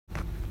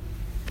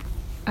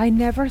I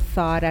never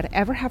thought I'd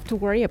ever have to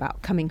worry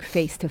about coming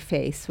face to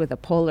face with a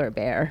polar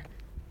bear.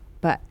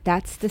 But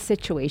that's the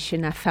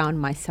situation I found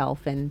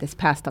myself in this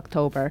past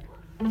October.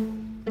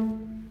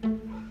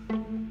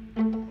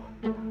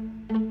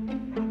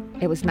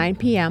 It was 9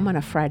 p.m. on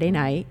a Friday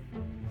night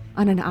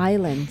on an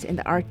island in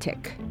the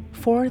Arctic,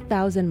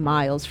 4,000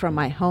 miles from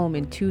my home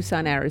in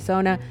Tucson,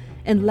 Arizona,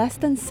 and less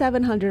than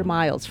 700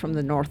 miles from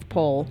the North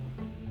Pole.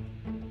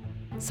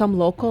 Some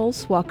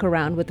locals walk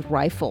around with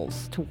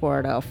rifles to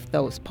ward off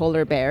those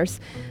polar bears,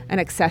 an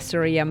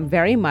accessory I'm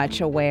very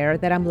much aware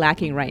that I'm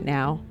lacking right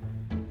now.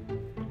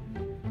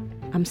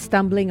 I'm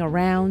stumbling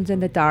around in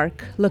the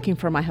dark, looking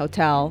for my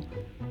hotel,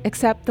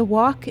 except the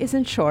walk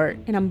isn't short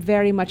and I'm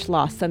very much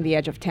lost on the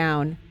edge of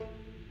town.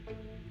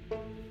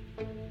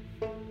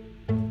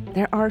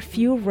 There are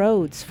few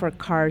roads for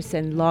cars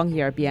in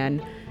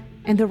Longyearbyen,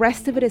 and the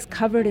rest of it is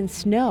covered in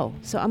snow,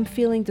 so I'm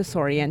feeling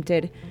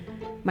disoriented.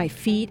 My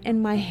feet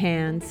and my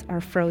hands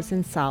are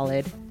frozen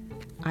solid.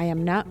 I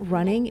am not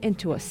running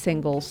into a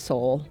single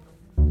soul.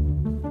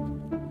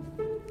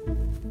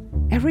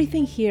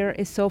 Everything here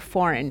is so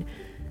foreign,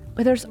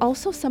 but there's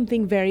also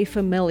something very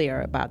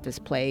familiar about this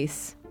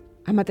place.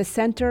 I'm at the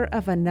center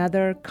of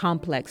another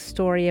complex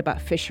story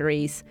about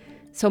fisheries,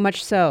 so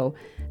much so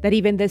that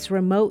even this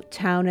remote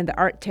town in the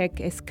Arctic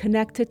is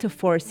connected to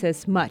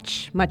forces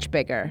much, much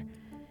bigger.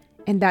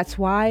 And that's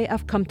why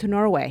I've come to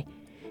Norway,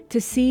 to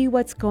see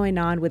what's going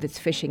on with its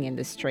fishing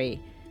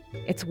industry.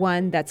 It's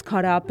one that's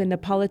caught up in the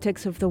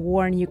politics of the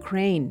war in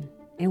Ukraine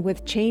and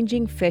with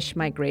changing fish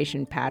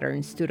migration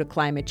patterns due to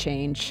climate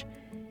change.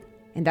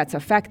 And that's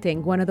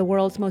affecting one of the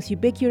world's most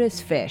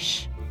ubiquitous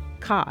fish,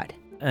 cod.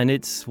 And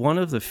it's one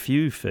of the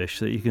few fish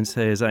that you can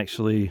say has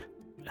actually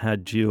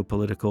had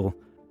geopolitical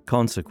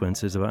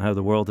consequences about how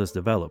the world has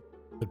developed.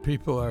 The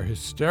people are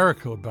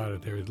hysterical about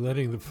it. They're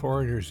letting the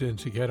foreigners in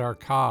to get our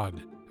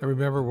cod. I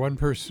remember one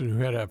person who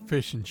had a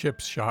fish and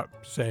chips shop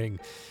saying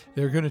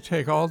they're going to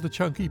take all the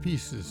chunky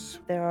pieces.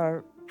 There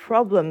are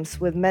problems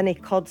with many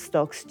cod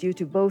stocks due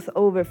to both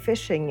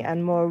overfishing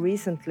and more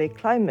recently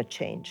climate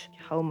change.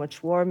 How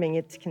much warming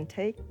it can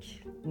take,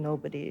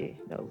 nobody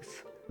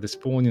knows. The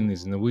spawning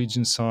is the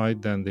Norwegian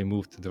side, then they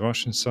moved to the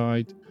Russian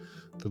side.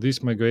 So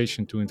this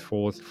migration to and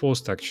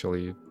forced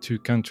actually two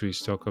countries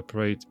to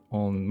cooperate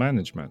on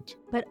management.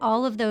 But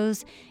all of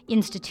those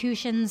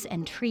institutions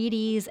and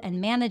treaties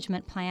and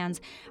management plans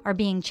are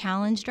being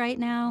challenged right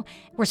now.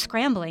 We're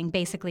scrambling,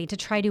 basically, to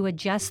try to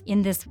adjust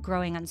in this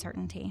growing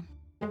uncertainty.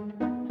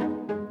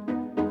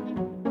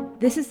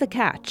 This is The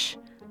Catch,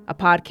 a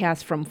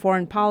podcast from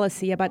Foreign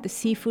Policy about the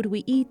seafood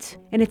we eat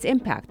and its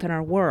impact on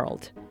our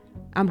world.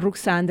 I'm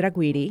Ruxandra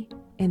Guidi,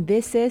 and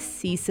this is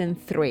Season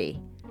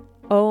 3.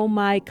 Oh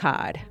My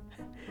Cod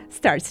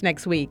starts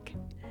next week.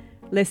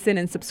 Listen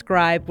and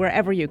subscribe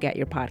wherever you get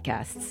your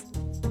podcasts.